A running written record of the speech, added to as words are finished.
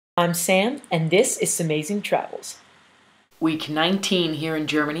I'm Sam, and this is SamazingTravels. Week 19 here in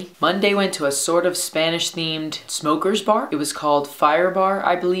Germany. Monday went to a sort of Spanish-themed smokers bar. It was called Fire Bar,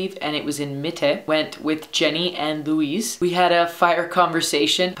 I believe, and it was in Mitte. Went with Jenny and Louise. We had a fire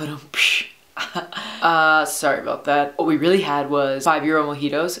conversation, but sorry about that. What we really had was €5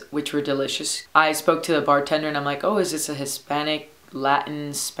 mojitos, which were delicious. I spoke to the bartender and I'm like, oh, is this a Hispanic,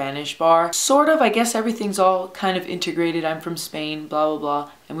 Latin, Spanish bar? Sort of, I guess everything's all kind of integrated. I'm from Spain, blah, blah,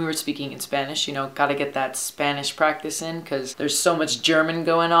 blah. And we were speaking in Spanish, you know, gotta get that Spanish practice in because there's so much German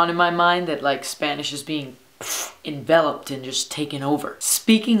going on in my mind that like Spanish is being enveloped and just taken over.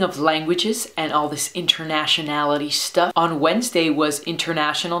 Speaking of languages and all this internationality stuff, on Wednesday was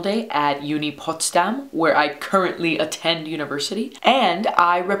International Day at Uni Potsdam, where I currently attend university, and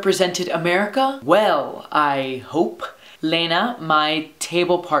I represented America well, I hope. Lena, my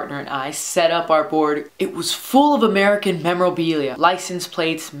table partner, and I set up our board. It was full of American memorabilia, license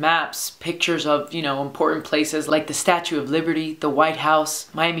plates, maps, pictures of, you know, important places like the Statue of Liberty, the White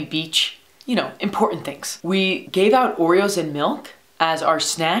House, Miami Beach, you know, important things. We gave out Oreos and milk as our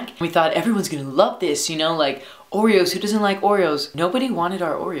snack. We thought everyone's gonna love this, you know, like Oreos, who doesn't like Oreos? Nobody wanted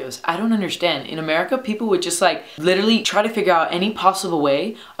our Oreos. I don't understand. In America, people would just like literally try to figure out any possible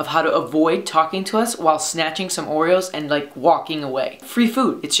way of how to avoid talking to us while snatching some Oreos and like walking away. Free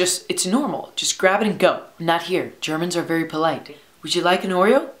food, it's normal. Just grab it and go. Not here. Germans are very polite. Would you like an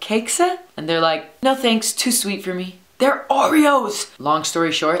Oreo? Kekse? And they're like, no thanks, too sweet for me. They're Oreos! Long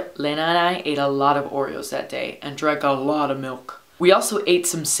story short, Lena and I ate a lot of Oreos that day and drank a lot of milk. We also ate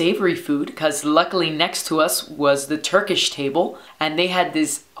some savory food because luckily next to us was the Turkish table and they had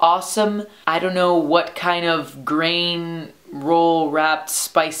this awesome, I don't know what kind of grain roll wrapped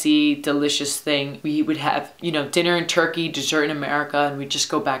spicy delicious thing. We would have, you know, dinner in Turkey, dessert in America, and we'd just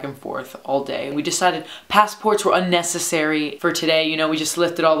go back and forth all day. We decided passports were unnecessary for today, you know, we just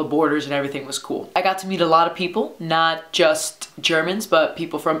lifted all the borders and everything was cool. I got to meet a lot of people, not just Germans, but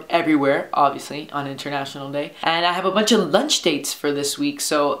people from everywhere, obviously, on International Day. And I have a bunch of lunch dates for this week,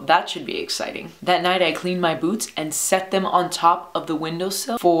 so that should be exciting. That night I cleaned my boots and set them on top of the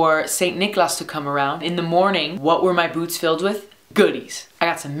windowsill for St. Nicholas to come around. In the morning, what were my boots filled with? Goodies. I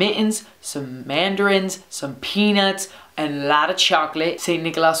got some mittens, some mandarins, some peanuts, and a lot of chocolate. St.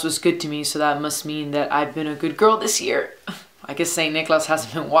 Nicholas was good to me, so that must mean that I've been a good girl this year. I guess St. Nicholas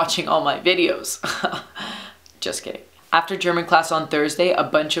hasn't been watching all my videos. Just kidding. After German class on Thursday, a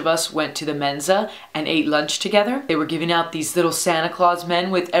bunch of us went to the Mensa and ate lunch together. They were giving out these little Santa Claus men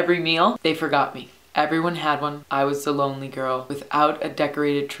with every meal. They forgot me. Everyone had one. I was the lonely girl without a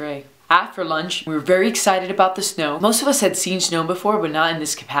decorated tray. After lunch, we were very excited about the snow. Most of us had seen snow before, but not in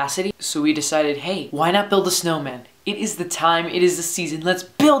this capacity. So we decided, hey, why not build a snowman? It is the time, it is the season, let's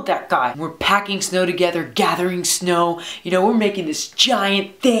build that guy. We're packing snow together, gathering snow. You know, we're making this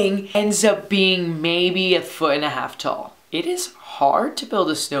giant thing. Ends up being maybe 1.5 feet tall. It is hard to build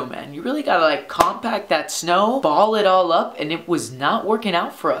a snowman. You really gotta like compact that snow, ball it all up, and it was not working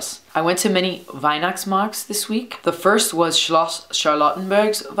out for us. I went to many Weinachtsmarkts this week. The first was Schloss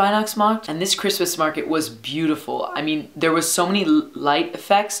Charlottenburg's Weinachtsmarkt, and this Christmas market was beautiful. I mean, there was so many light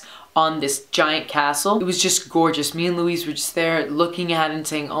effects on this giant castle. It was just gorgeous. Me and Louise were just there looking at it and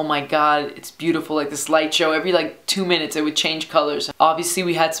saying, oh my god, it's beautiful, like this light show. Every like 2 minutes it would change colors. Obviously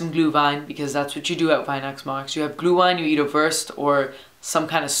we had some Glühwein because that's what you do at Weihnachtsmarkt. You have Glühwein, you eat a Wurst or some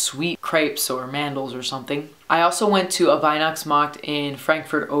kind of sweet crepes or mandels or something. I also went to a Weinachtsmarkt in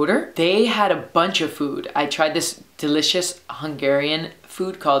Frankfurt Oder. They had a bunch of food. I tried this delicious Hungarian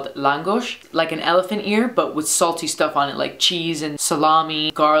food called langos, like an elephant ear, but with salty stuff on it, like cheese and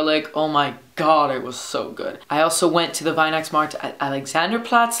salami, garlic. Oh my god, it was so good. I also went to the Weinachtsmarkt at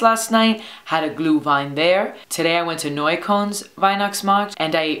Alexanderplatz last night, had a Glühwein there. Today I went to Neukölln's Weihnachtsmarkt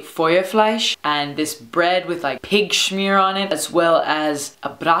and I ate Feuerfleisch and this bread with like pig schmear on it, as well as a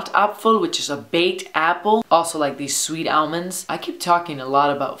Bratapfel, which is a baked apple. Also like these sweet almonds. I keep talking a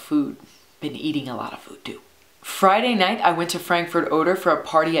lot about food. Been eating a lot of food too. Friday night, I went to Frankfurt Oder for a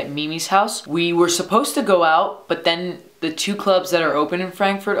party at Mimi's house. We were supposed to go out, but then the 2 clubs that are open in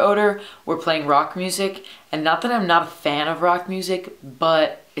Frankfurt Oder were playing rock music. And not that I'm not a fan of rock music,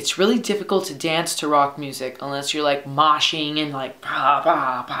 but it's really difficult to dance to rock music unless you're like moshing and like bah,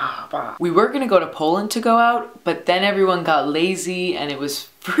 bah, bah, bah. We were gonna go to Poland to go out, but then everyone got lazy and it was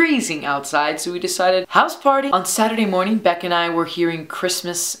freezing outside, so we decided house party. On Saturday morning, Beck and I were hearing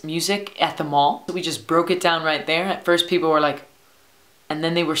Christmas music at the mall. So we just broke it down right there. At first people were like, and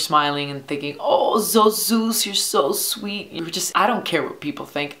then they were smiling and thinking, oh, so Zeus, you're so sweet. You were just, I don't care what people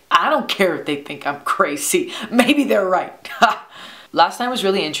think. I don't care if they think I'm crazy. Maybe they're right. Last night was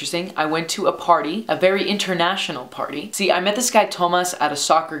really interesting. I went to a party, a very international party. See, I met this guy Thomas at a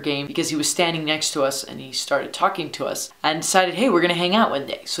soccer game because he was standing next to us and he started talking to us and decided, hey, we're gonna hang out one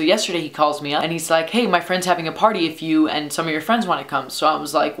day. So yesterday he calls me up and he's like, hey, my friend's having a party if you and some of your friends want to come. So I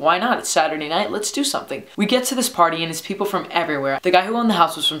was like, why not? It's Saturday night, let's do something. We get to this party and it's people from everywhere. The guy who owned the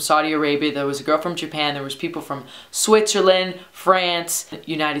house was from Saudi Arabia, there was a girl from Japan, there was people from Switzerland, France,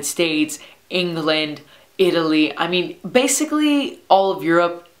 United States, England, Italy. I mean, basically all of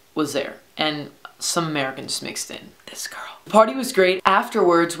Europe was there and some Americans mixed in. This girl. The party was great.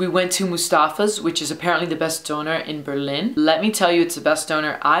 Afterwards, we went to Mustafa's, which is apparently the best doner in Berlin. Let me tell you, it's the best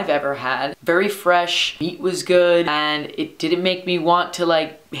doner I've ever had. Very fresh, meat was good, and it didn't make me want to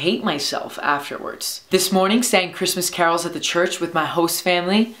like hate myself afterwards. This morning, sang Christmas carols at the church with my host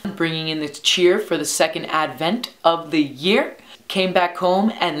family, bringing in the cheer for the second advent of the year. Came back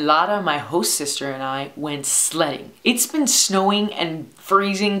home and Lara, my host sister, and I went sledding. It's been snowing and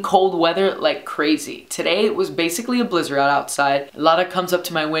freezing cold weather like crazy. Today it was basically a blizzard out outside. Lara comes up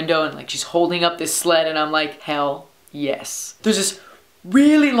to my window and like she's holding up this sled and I'm like, hell yes. There's this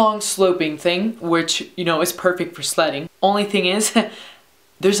really long sloping thing, which, you know, is perfect for sledding. Only thing is,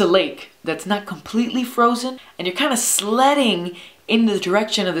 there's a lake that's not completely frozen and you're kind of sledding in the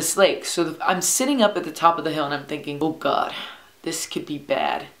direction of this lake. So I'm sitting up at the top of the hill and I'm thinking, oh God, this could be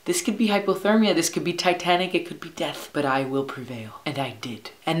bad. This could be hypothermia, this could be Titanic, it could be death, but I will prevail. And I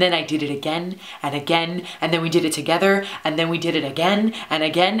did. And then I did it again, and again, and then we did it together, and then we did it again, and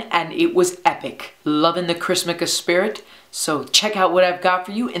it was epic. Loving the Christmas spirit, so check out what I've got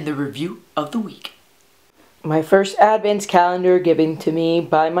for you in the review of the week. My first Advent calendar given to me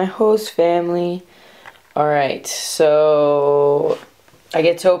by my host family. Alright, so I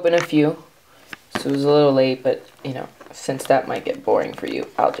get to open a few. So it was a little late, but you know, since that might get boring for you,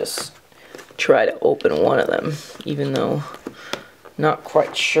 I'll just try to open one of them, even though not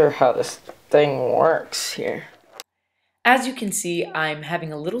quite sure how this thing works here. As you can see, I'm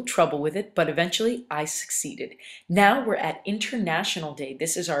having a little trouble with it, but eventually I succeeded. Now we're at International Day.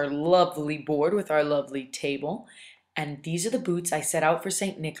 This is our lovely board with our lovely table. And these are the boots I set out for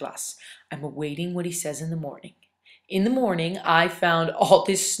St. Nicholas. I'm awaiting what he says in the morning. In the morning, I found all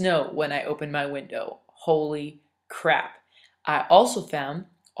this snow when I opened my window. Holy crap. I also found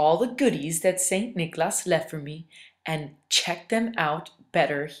all the goodies that St. Nicholas left for me and check them out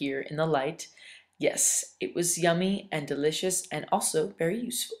better here in the light. Yes, it was yummy and delicious and also very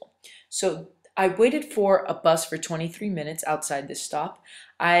useful. So I waited for a bus for 23 minutes outside this stop.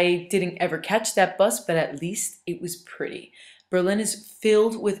 I didn't ever catch that bus, but at least it was pretty. Berlin is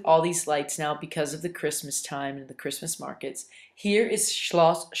filled with all these lights now because of the Christmas time and the Christmas markets. Here is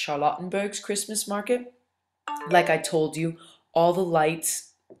Schloss Charlottenburg's Christmas market. Like I told you, all the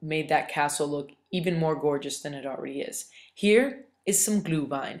lights made that castle look even more gorgeous than it already is. Here is some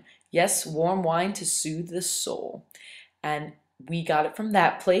Glühwein. Yes, warm wine to soothe the soul. And we got it from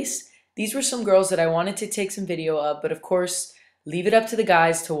that place. These were some girls that I wanted to take some video of, but of course, leave it up to the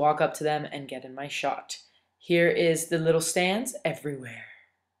guys to walk up to them and get in my shot. Here is the little stands everywhere.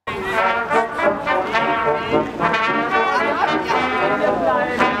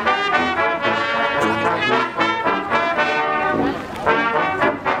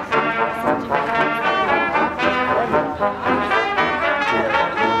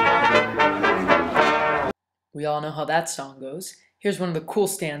 We all know how that song goes. Here's one of the cool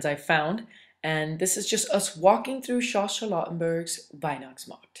stands I found, and this is just us walking through Schloss Charlottenburg's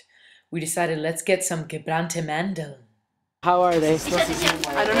Weinachtsmarkt. We decided let's get some gebrannte Mandeln. How are they?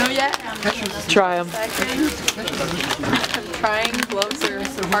 I don't know yet. Try them. I'm trying. Gloves are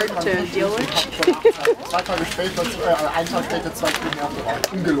hard to deal with. 2 Tage später, einen Tag später, 2 Stunden nach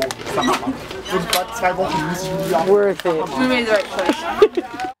ungelogen. Und gerade 2 Wochen muss ich Worth it. We made the right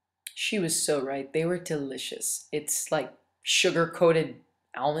choice. She was so right. They were delicious. It's like sugar-coated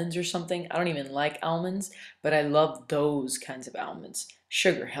almonds or something. I don't even like almonds, but I love those kinds of almonds.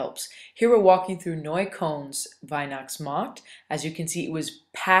 Sugar helps. Here we're walking through Neukölln's Weinachtsmarkt. As you can see, it was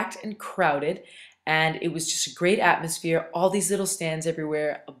packed and crowded, and it was just a great atmosphere. All these little stands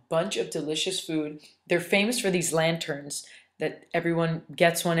everywhere, a bunch of delicious food. They're famous for these lanterns that everyone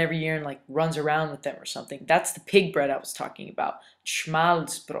gets one every year and like runs around with them or something. That's the pig bread I was talking about.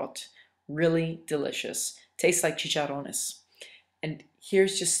 Schmalzbrot. Really delicious. Tastes like chicharrones. And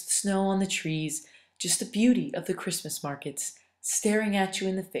here's just snow on the trees, just the beauty of the Christmas markets staring at you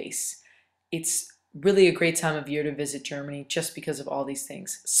in the face. It's really a great time of year to visit Germany just because of all these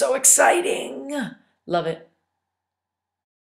things. So exciting! Love it.